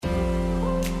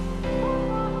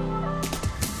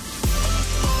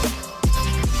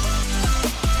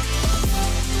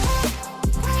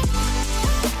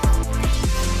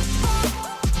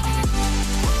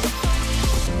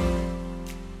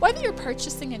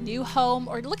purchasing a new home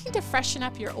or looking to freshen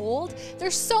up your old,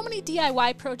 there's so many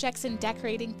DIY projects and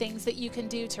decorating things that you can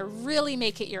do to really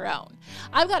make it your own.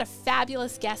 I've got a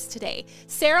fabulous guest today.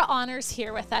 Sarah Honors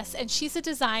here with us, and she's a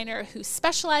designer who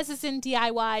specializes in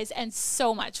DIYs and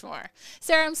so much more.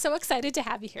 Sarah, I'm so excited to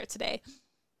have you here today.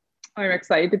 I'm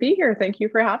excited to be here. Thank you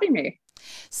for having me.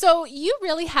 So you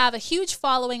really have a huge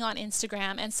following on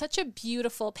Instagram and such a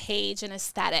beautiful page and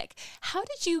aesthetic. How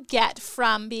did you get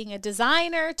from being a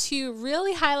designer to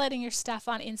really highlighting your stuff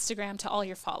on Instagram to all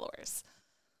your followers?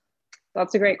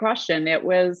 That's a great question. It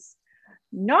was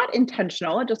not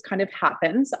intentional. It just kind of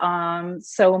happens.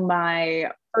 So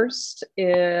my first,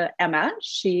 Emma,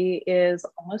 she is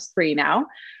almost 3 now.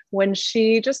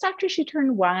 Just after she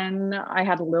turned 1, I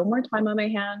had a little more time on my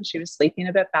hands. She was sleeping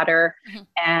a bit better,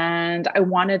 and I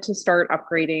wanted to start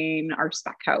upgrading our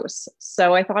spec house.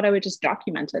 So I thought I would just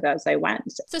document it as I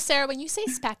went. So Sarah, when you say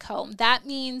spec home, that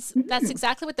means that's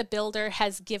exactly what the builder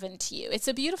has given to you. It's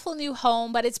a beautiful new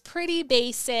home, but it's pretty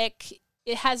basic.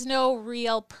 It has no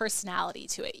real personality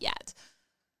to it yet.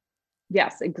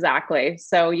 Yes, exactly.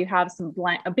 So you have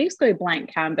basically a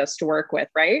blank canvas to work with,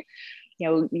 right?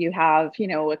 You have,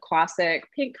 a classic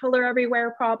paint color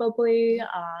everywhere, probably,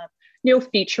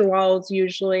 feature walls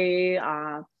usually.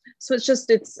 So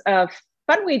it's a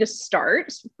fun way to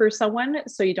start for someone.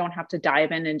 So you don't have to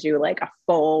dive in and do like a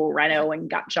full reno and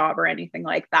gut job or anything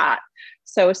like that.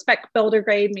 So spec builder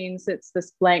grade means it's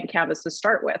this blank canvas to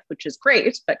start with, which is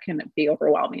great, but can be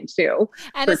overwhelming too.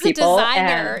 And as a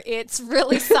designer, it's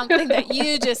really something that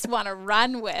you just want to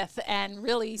run with and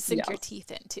really sink your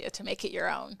teeth into to make it your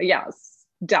own. Yes.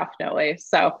 Definitely.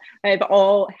 So I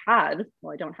don't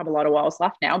have a lot of walls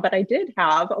left now, but I did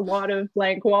have a lot of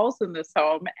blank walls in this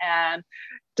home and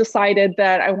decided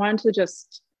that I wanted to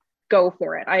just go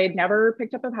for it. I had never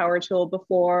picked up a power tool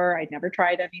before. I'd never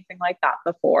tried anything like that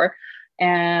before.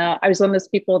 And I was one of those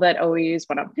people that always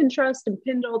went on Pinterest and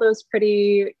pinned all those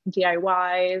pretty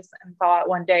DIYs and thought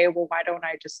one day, well, why don't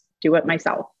I just do it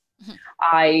myself?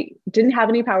 I didn't have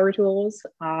any power tools.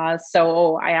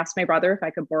 So I asked my brother if I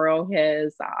could borrow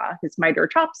his miter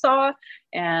chop saw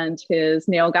and his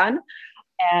nail gun.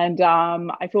 And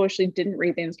I foolishly didn't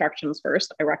read the instructions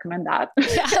first. I recommend that.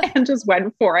 And just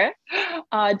went for it.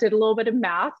 Did a little bit of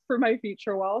math for my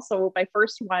feature wall. So my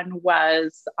first one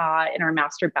was in our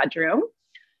master bedroom,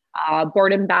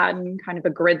 board and batten, kind of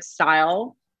a grid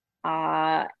style.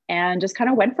 And just kind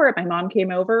of went for it. My mom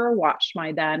came over, watched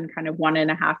my then kind of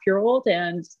 1.5-year-old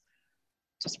and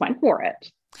just went for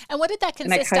it. And what did that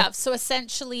consist of? So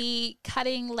essentially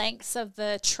cutting lengths of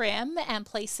the trim and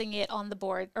placing it on the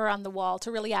board or on the wall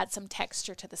to really add some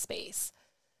texture to the space.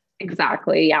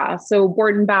 Exactly. Yeah. So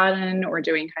board and batten or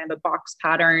doing kind of a box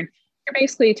pattern, you're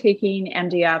basically taking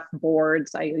MDF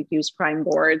boards. I use prime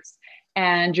boards.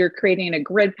 And you're creating a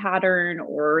grid pattern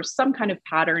or some kind of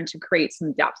pattern to create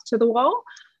some depth to the wall.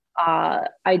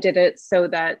 I did it so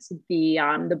that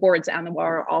the boards and the wall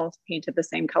are all painted the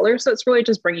same color. So it's really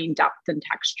just bringing depth and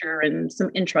texture and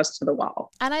some interest to the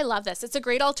wall. And I love this. It's a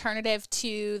great alternative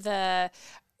to the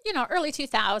early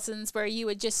 2000s where you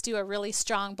would just do a really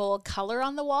strong, bold color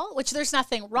on the wall, which there's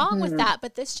nothing wrong with that,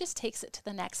 but this just takes it to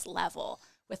the next level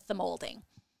with the molding.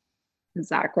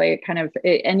 Exactly.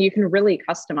 And you can really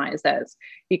customize this.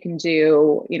 You can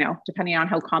do, depending on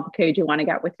how complicated you want to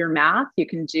get with your math, you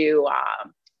can do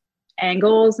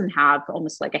angles and have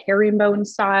almost like a herringbone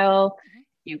style.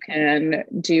 You can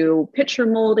do picture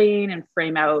molding and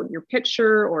frame out your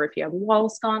picture, or if you have wall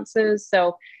sconces.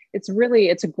 So it's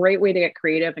a great way to get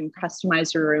creative and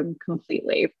customize your room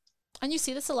completely. And you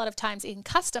see this a lot of times in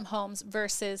custom homes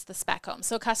versus the spec homes.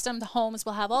 So custom homes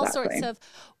will have all sorts of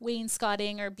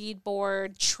wainscoting or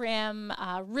beadboard, trim,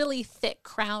 really thick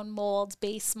crown molds,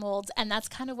 base molds, and that's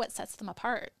kind of what sets them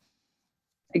apart.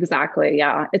 Exactly.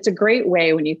 Yeah. It's a great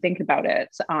way when you think about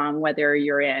it, whether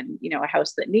you're in, a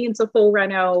house that needs a full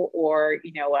reno or,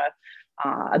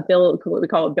 what we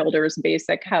call a builder's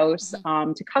basic house,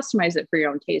 to customize it for your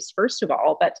own taste, first of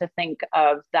all, but to think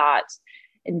of that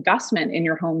investment in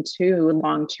your home too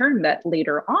long term, that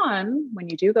later on when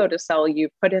you do go to sell, you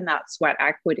put in that sweat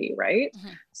equity, right?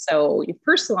 So you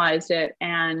personalized it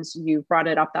and you brought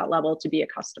it up that level to be a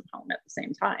custom home at the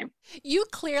same time. You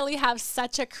clearly have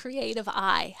such a creative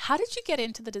eye. How did you get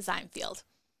into the design field?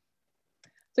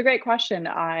 It's a great question.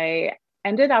 I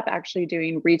ended up actually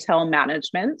doing retail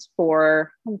management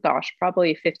for,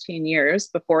 probably 15 years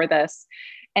before this,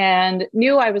 and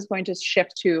knew I was going to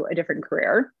shift to a different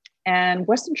career. And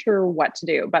wasn't sure what to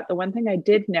do. But the one thing I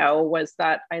did know was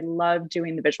that I loved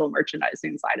doing the visual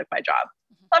merchandising side of my job.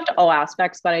 Loved all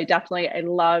aspects, but I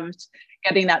loved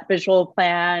getting that visual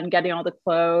plan, getting all the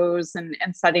clothes and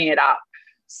setting it up.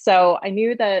 So I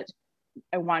knew that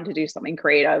I wanted to do something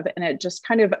creative, and it just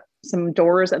kind of, some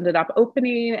doors ended up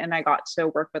opening and I got to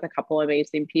work with a couple of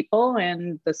amazing people.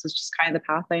 And this is just kind of the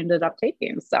path I ended up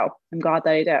taking. So I'm glad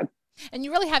that I did. And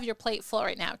you really have your plate full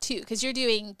right now too, because you're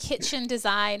doing kitchen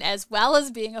design as well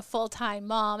as being a full-time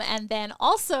mom, and then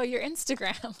also your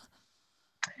Instagram.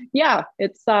 Yeah,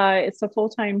 it's a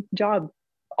full-time job,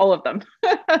 all of them.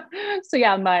 So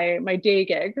yeah, my day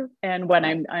gig, and when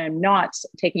I'm not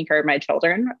taking care of my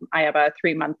children, I have a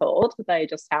 3-month-old that I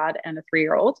just had and a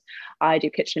 3-year-old. I do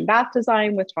kitchen bath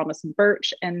design with Thomas and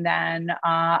Birch, and then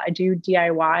I do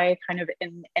DIY kind of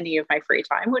in any of my free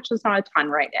time, which is not a ton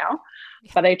right now,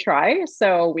 but I try.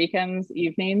 So weekends,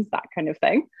 evenings, that kind of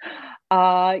thing.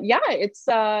 Yeah, it's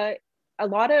a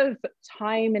lot of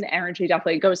time and energy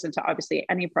definitely goes into obviously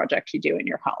any project you do in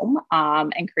your home,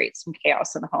 and create some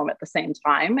chaos in the home at the same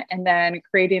time. And then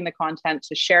creating the content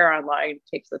to share online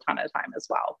takes a ton of time as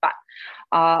well. But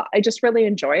I just really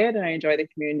enjoy it, and I enjoy the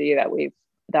community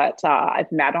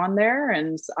I've met on there,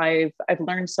 and I've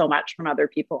learned so much from other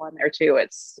people on there too.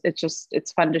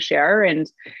 It's fun to share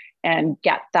and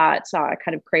get that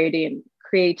kind of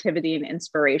creativity and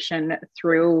inspiration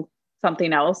through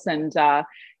something else, and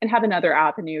have another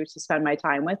avenue to spend my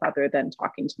time with other than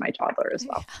talking to my toddler as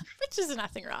well. Yeah, which is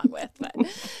nothing wrong with. But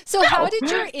so how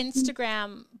did your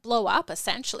Instagram blow up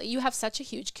essentially? You have such a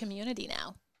huge community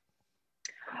now.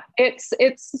 It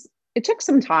took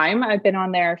some time. I've been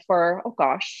on there for, oh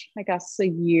gosh, I guess a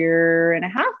year and a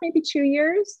half, maybe 2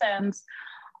 years. And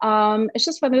it's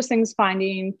just one of those things,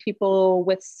 finding people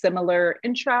with similar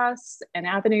interests and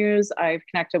avenues. I've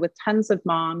connected with tons of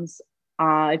moms.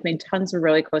 I've made tons of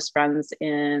really close friends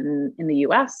in the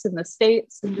US, in the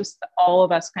States, and just all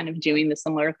of us kind of doing the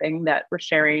similar thing, that we're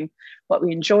sharing what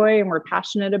we enjoy and we're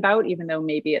passionate about, even though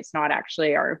maybe it's not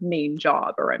actually our main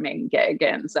job or our main gig.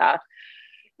 And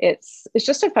it's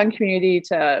just a fun community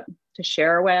to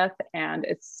share with, and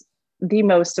it's the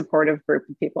most supportive group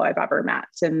of people I've ever met.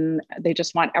 And they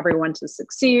just want everyone to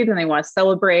succeed, and they want to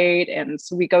celebrate. And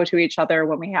so we go to each other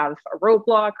when we have a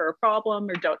roadblock or a problem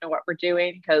or don't know what we're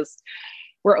doing, because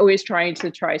we're always trying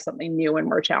to try something new and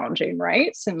more challenging,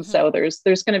 right? And so there's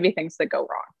going to be things that go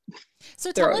wrong.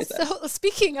 So tell us, so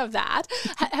speaking of that,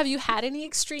 have you had any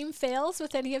extreme fails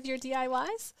with any of your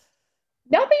DIYs?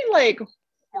 Nothing like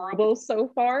horrible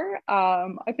so far.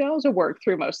 I've been able to work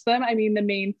through most of them. I mean, the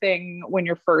main thing when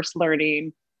you're first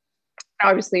learning,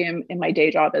 obviously in my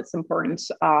day job, it's important,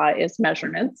 is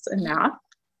measurements and math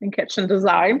and kitchen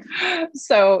design.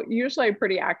 So usually I'm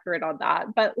pretty accurate on that.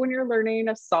 But when you're learning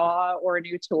a saw or a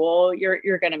new tool,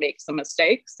 you're going to make some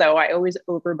mistakes. So I always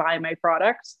overbuy my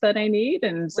products that I need,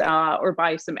 and or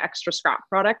buy some extra scrap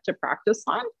product to practice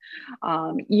on.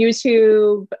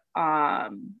 YouTube,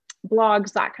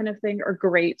 blogs, that kind of thing are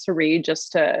great to read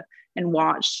and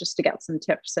watch just to get some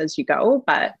tips as you go.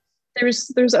 But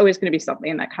there's always going to be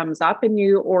something that comes up, and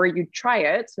you try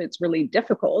it, so it's really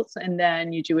difficult, and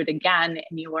then you do it again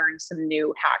and you learn some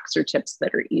new hacks or tips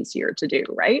that are easier to do,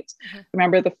 right?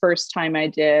 Remember the first time when I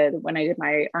did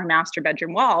our master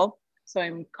bedroom wall, so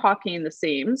I'm caulking the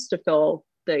seams to fill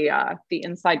the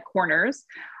inside corners.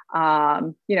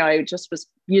 I just was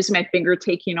using my finger,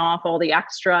 taking off all the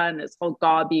extra, and it's all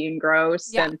gobby and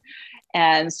gross,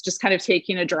 and just kind of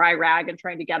taking a dry rag and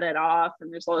trying to get it off.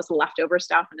 And there's all this leftover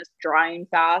stuff, and it's drying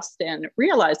fast, and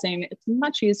realizing it's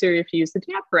much easier if you use the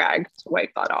damp rag to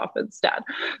wipe that off instead.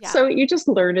 So you just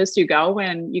learn as you go,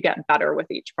 and you get better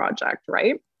with each project,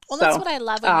 right? Well, that's what I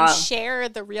love when you share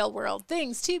the real world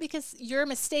things too, because your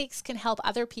mistakes can help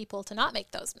other people to not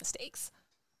make those mistakes.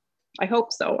 I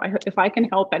hope so. If I can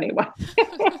help anyone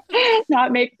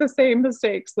not make the same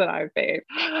mistakes that I've made.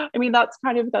 I mean, that's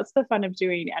the fun of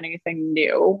doing anything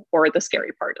new, or the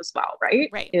scary part as well, right?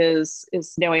 Right. Is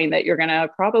knowing that you're going to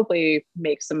probably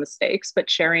make some mistakes, but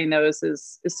sharing those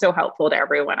is so helpful to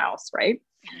everyone else, right?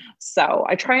 So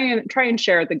I try and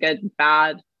share the good,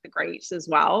 bad, the great as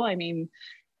well. I mean,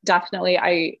 definitely,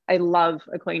 I love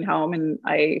a clean home, and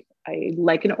I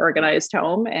like an organized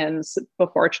home, and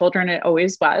before children it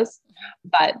always was.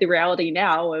 But the reality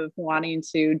now of wanting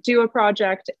to do a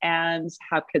project and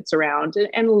have kids around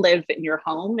and live in your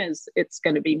home it's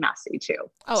going to be messy too.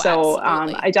 So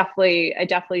I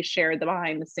definitely share the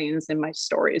behind the scenes in my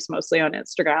stories, mostly on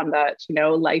Instagram, that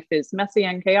life is messy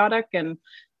and chaotic, and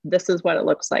this is what it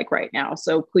looks like right now.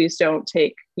 So please don't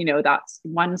take that's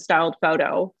one styled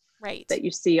photo that you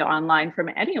see online from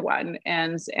anyone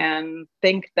and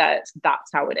think that that's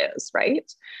how it is,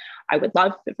 right? I would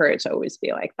love for it to always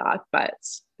be like that, but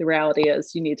the reality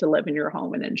is you need to live in your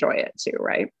home and enjoy it too,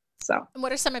 right? So and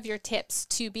what are some of your tips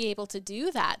to be able to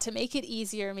do that, to make it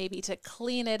easier, maybe to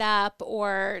clean it up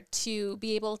or to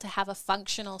be able to have a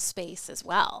functional space as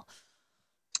well?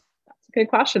 good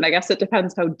question. I guess it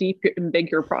depends how deep and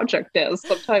big your project is.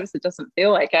 Sometimes it doesn't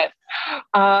feel like it.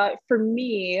 For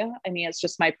me, I mean, it's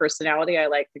just my personality. I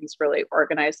like things really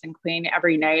organized and clean.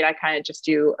 Every night, I kind of just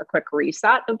do a quick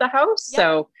reset of the house. Yep.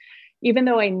 So even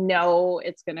though I know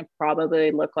it's going to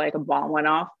probably look like a bomb went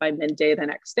off by midday the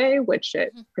next day, which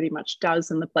it pretty much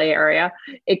does in the play area,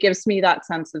 it gives me that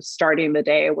sense of starting the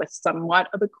day with somewhat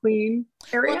of a clean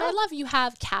area. Well, I love you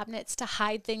have cabinets to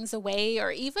hide things away,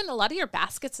 or even a lot of your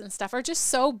baskets and stuff are just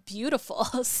so beautiful.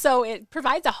 So it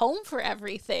provides a home for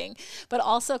everything, but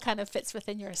also kind of fits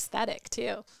within your aesthetic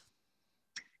too.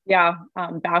 Yeah,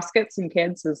 baskets and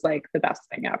kids is like the best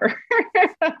thing ever.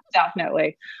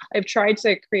 Definitely. I've tried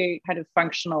to create kind of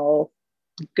functional,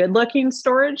 good looking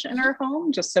storage in our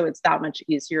home, just so it's that much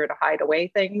easier to hide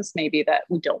away things maybe that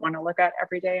we don't want to look at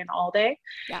every day and all day.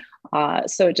 Yeah.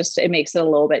 So it makes it a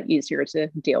little bit easier to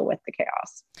deal with the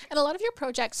chaos. And a lot of your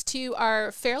projects too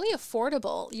are fairly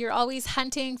affordable. You're always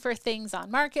hunting for things on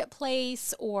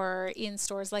Marketplace or in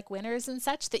stores like Winners and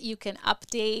such that you can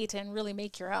update and really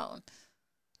make your own.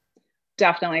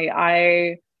 Definitely.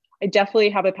 I definitely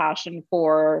have a passion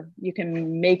for, you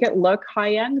can make it look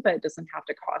high end, but it doesn't have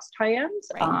to cost high end.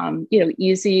 Right.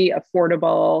 Easy,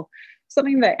 affordable,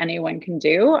 something that anyone can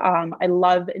do. I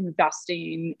love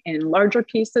investing in larger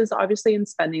pieces, obviously, and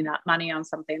spending that money on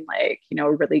something like,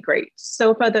 a really great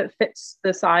sofa that fits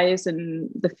the size and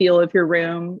the feel of your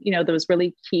room, those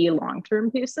really key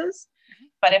long-term pieces.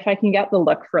 But if I can get the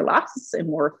look for less and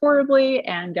more affordably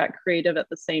and get creative at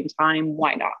the same time,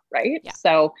 why not? Right. Yeah.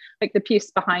 So like the piece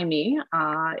behind me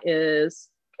I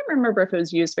can't remember if it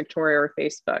was Used Victoria or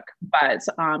Facebook, but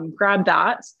grabbed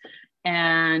that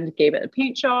and gave it a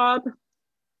paint job.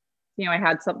 I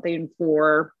had something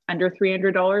for under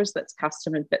 $300 that's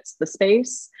custom and fits the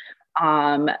space.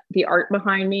 The art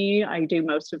behind me, I do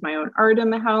most of my own art in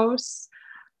the house.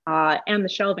 And the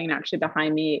shelving actually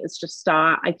behind me is just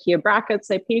IKEA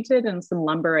brackets I painted and some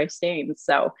lumber I stained.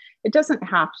 So it doesn't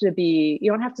have to be,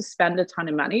 you don't have to spend a ton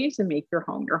of money to make your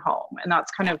home your home. And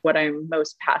that's kind of what I'm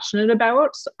most passionate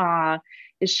about,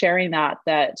 is sharing that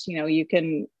you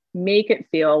can make it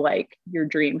feel like your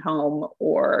dream home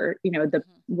or,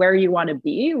 where you want to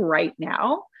be right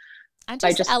now. And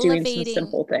by just doing some elevating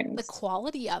simple things. the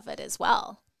quality of it as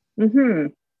well. Mm-hmm.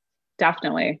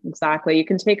 Definitely. Exactly. You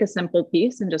can take a simple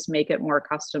piece and just make it more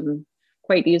custom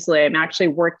quite easily. I'm actually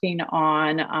working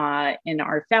on in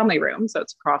our family room, so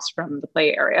it's across from the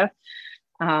play area,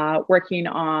 working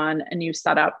on a new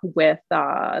setup with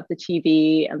the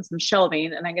TV and some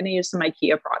shelving, and I'm going to use some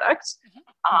IKEA products,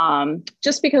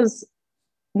 just because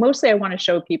mostly I want to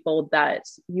show people that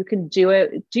you can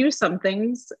do some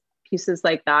things, pieces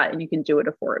like that, and you can do it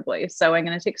affordably. So I'm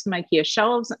going to take some IKEA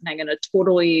shelves and I'm going to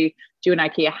totally do an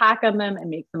IKEA hack on them and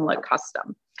make them look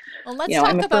custom. Well, let's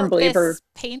talk about this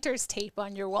painter's tape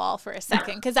on your wall for a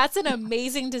second, because that's an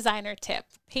amazing designer tip.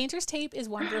 Painter's tape is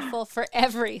wonderful for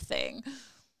everything.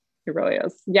 It really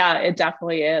is. Yeah, it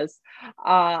definitely is.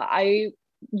 I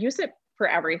use it for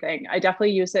everything. I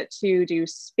definitely use it to do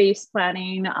space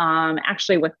planning,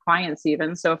 actually with clients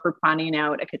even. So if we're planning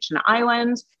out a kitchen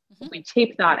island, we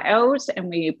tape that out and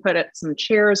we put some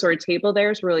chairs or a table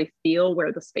there to really feel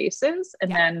where the space is,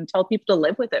 and then tell people to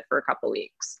live with it for a couple of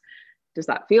weeks. Does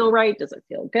that feel right? Does it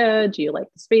feel good? Do you like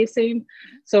the spacing?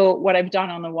 So what I've done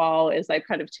on the wall is I've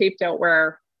kind of taped out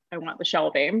where I want the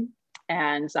shelving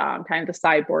and kind of the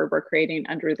sideboard we're creating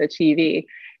under the TV.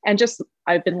 And just,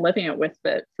 I've been living it with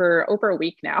it for over a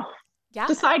week now. Yeah.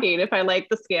 Deciding if I like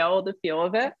the scale, the feel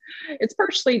of it. It's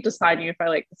partially deciding if I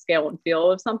like the scale and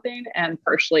feel of something, and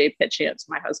partially pitching it to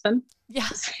my husband. Yeah.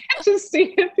 To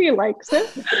see if he likes it.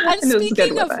 And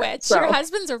speaking of which, your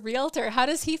husband's a realtor. How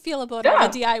does he feel about all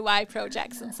the DIY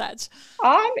projects and such?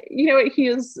 He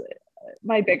is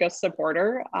my biggest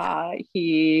supporter.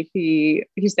 He's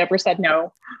never said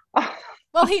no.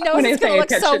 Well, he knows it's going to look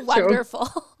so wonderful.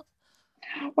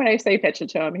 When I say pitch it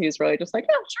to him, he's really just like,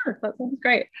 yeah, sure, that sounds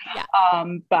great.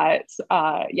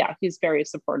 Yeah. He's very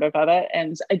supportive of it.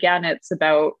 And again, it's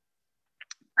about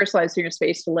personalizing your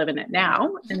space to live in it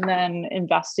now, and then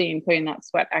investing, putting that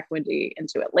sweat equity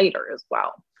into it later as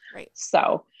well. Right.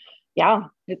 So yeah,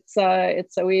 it's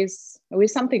always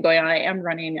something going on. I am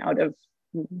running out of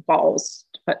balls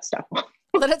to put stuff on.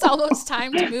 But it's almost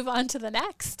time to move on to the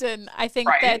next. And I think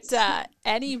that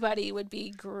anybody would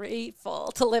be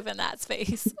grateful to live in that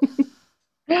space.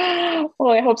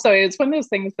 Well, I hope so. It's one of those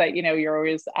things that, you're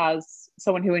always, as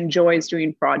someone who enjoys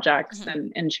doing projects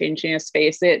Mhm. and changing a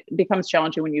space, it becomes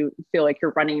challenging when you feel like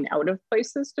you're running out of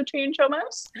places to change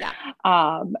almost.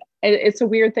 Yeah. It's a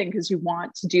weird thing because you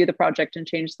want to do the project and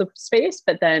change the space,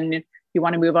 but then you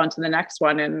want to move on to the next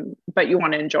one, but you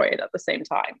want to enjoy it at the same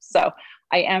time. So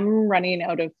I am running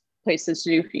out of places to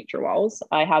do feature walls.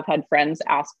 I have had friends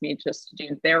ask me just to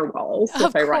do their walls if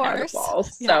Of I run out of course.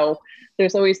 walls. Yeah. So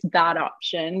there's always that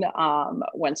option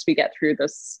once we get through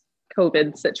this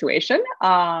COVID situation.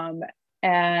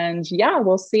 And yeah,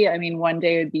 we'll see. I mean, one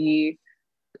day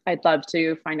I'd love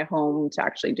to find a home to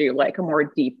actually do like a more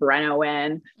deep reno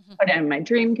in, put in my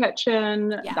dream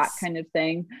kitchen, Yes. that kind of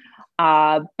thing.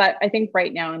 But I think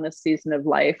right now in this season of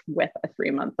life with a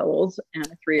 3-month-old and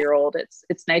a 3-year-old,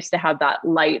 it's nice to have that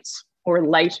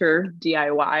lighter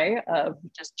DIY of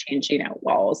just changing out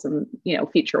walls and,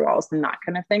 feature walls and that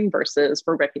kind of thing versus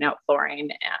we're ripping out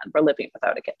flooring and we're living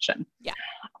without a kitchen. Yeah.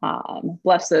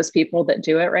 Bless those people that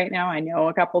do it right now. I know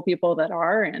a couple people that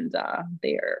are, and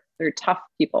they're tough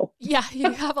people. Yeah, you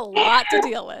have a lot to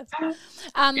deal with.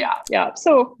 Yeah.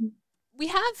 So we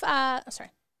have,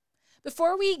 sorry.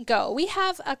 Before we go, we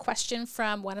have a question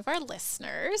from one of our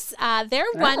listeners. They're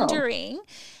wondering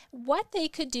what they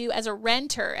could do as a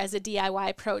renter as a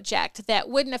DIY project that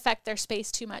wouldn't affect their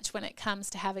space too much when it comes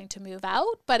to having to move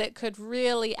out, but it could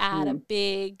really add a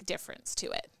big difference to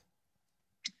it.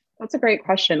 That's a great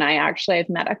question. I've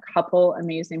met a couple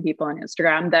amazing people on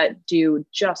Instagram that do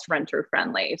just renter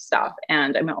friendly stuff,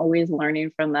 and I'm always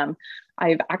learning from them.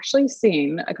 I've actually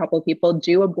seen a couple of people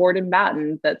do a board and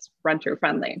batten that's renter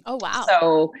friendly. Oh, wow.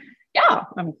 So yeah,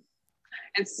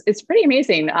 it's pretty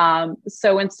amazing.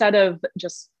 So instead of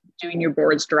just doing your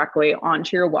boards directly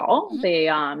onto your wall, they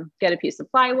get a piece of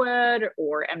plywood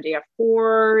or MDF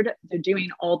board. They're doing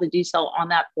all the detail on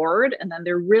that board, and then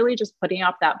they're really just putting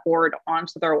up that board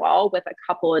onto their wall with a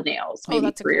couple of nails, maybe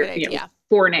that's 3 a or great idea.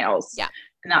 4 nails. Yeah.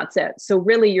 And that's it. So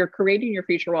really you're creating your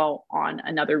feature wall on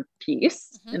another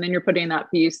piece, and then you're putting that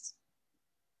piece,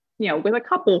 with a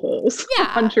couple holes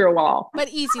onto your wall. But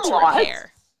easy to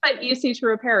repair. But easy to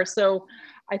repair. So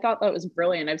I thought that was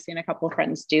brilliant. I've seen a couple of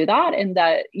friends do that, and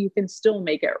that you can still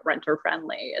make it renter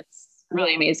friendly. It's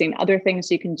really amazing. Other things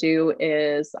you can do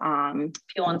is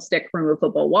peel and stick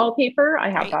removable wallpaper. I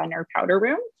have that in our powder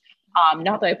room.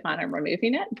 Not that I plan on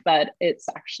removing it, but it's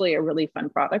actually a really fun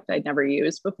product I'd never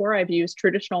used before. I've used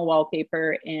traditional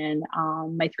wallpaper in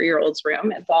my 3-year-old's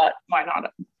room and thought, why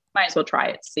not? Might as well try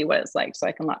it to see what it's like so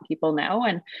I can let people know.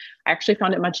 And I actually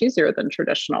found it much easier than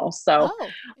traditional. So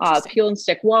peel and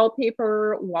stick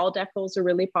wallpaper, wall decals are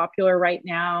really popular right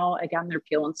now. Again, they're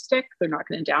peel and stick. They're not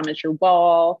going to damage your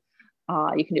wall.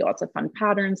 You can do lots of fun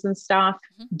patterns and stuff.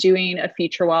 Doing a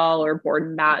feature wall or board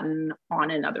and batten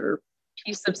on another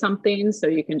piece of something, so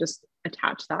you can just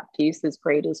attach that piece, is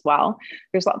great as well.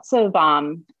 There's lots of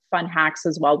fun hacks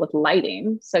as well with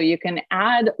lighting. So you can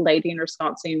add lighting or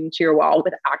sconцing to your wall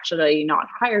with actually not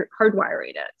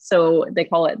hardwiring it. So they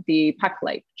call it the puck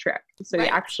light trick. So you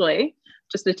actually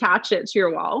just attach it to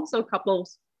your wall. So a couple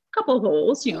of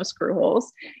holes, screw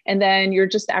holes, and then you're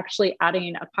just actually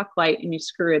adding a puck light and you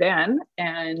screw it in,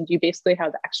 and you basically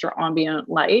have extra ambient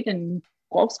light and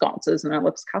wall sconces, and it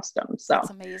looks custom. So that's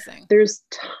amazing. There's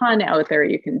a ton out there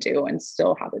you can do and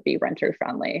still have it be renter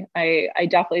friendly. I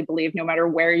definitely believe no matter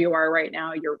where you are right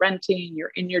now, you're renting,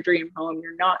 you're in your dream home,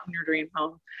 you're not in your dream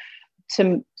home,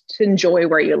 to enjoy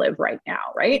where you live right now,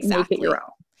 right? Exactly. Make it your own.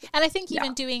 And I think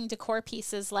even doing decor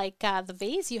pieces like the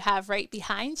vase you have right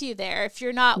behind you there, if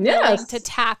you're not willing to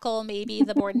tackle maybe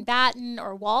the board and batten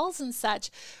or walls and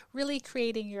such, really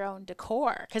creating your own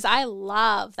decor. Because I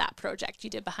love that project you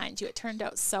did behind you. It turned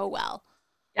out so well.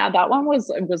 Yeah, that one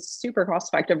was super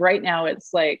cost effective. Right now,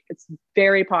 it's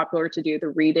very popular to do the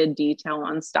redid detail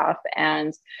on stuff.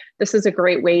 And this is a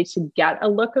great way to get a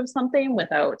look of something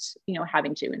without,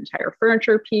 having to do an entire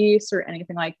furniture piece or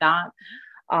anything like that.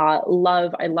 I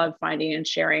love finding and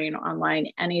sharing online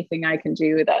anything I can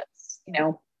do that's,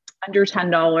 under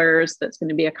 $10, that's going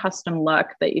to be a custom look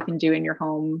that you can do in your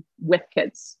home with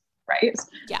kids, right?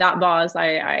 Yeah. That vase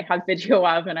I have video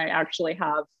of, and I actually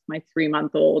have my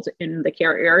 3-month-old in the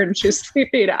carrier and she's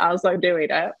sleeping as I'm doing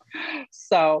it.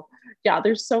 So yeah,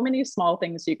 there's so many small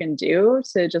things you can do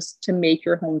to make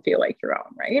your home feel like your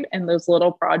own, right? And those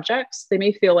little projects, they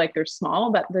may feel like they're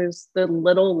small, but there's the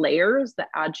little layers that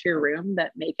add to your room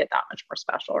that make it that much more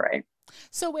special, right?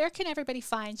 So where can everybody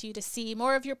find you to see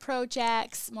more of your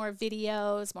projects, more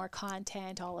videos, more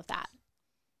content, all of that?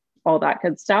 All that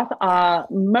good stuff.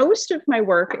 Most of my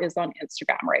work is on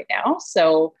Instagram right now.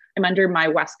 So I'm under my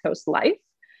West Coast Life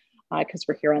because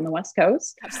we're here on the West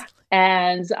Coast.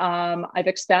 And I've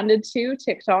expanded to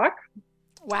TikTok.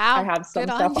 Wow. I have some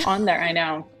stuff on there. I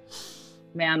know.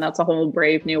 Man, that's a whole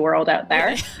brave new world out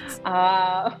there.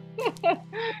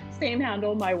 Same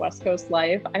handle, My West Coast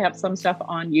Life. I have some stuff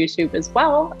on YouTube as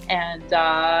well,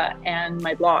 and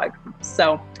my blog.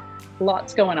 So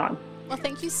lots going on. Well,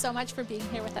 thank you so much for being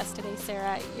here with us today,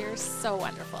 Sarah. You're so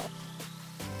wonderful.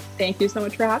 Thank you so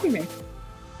much for having me.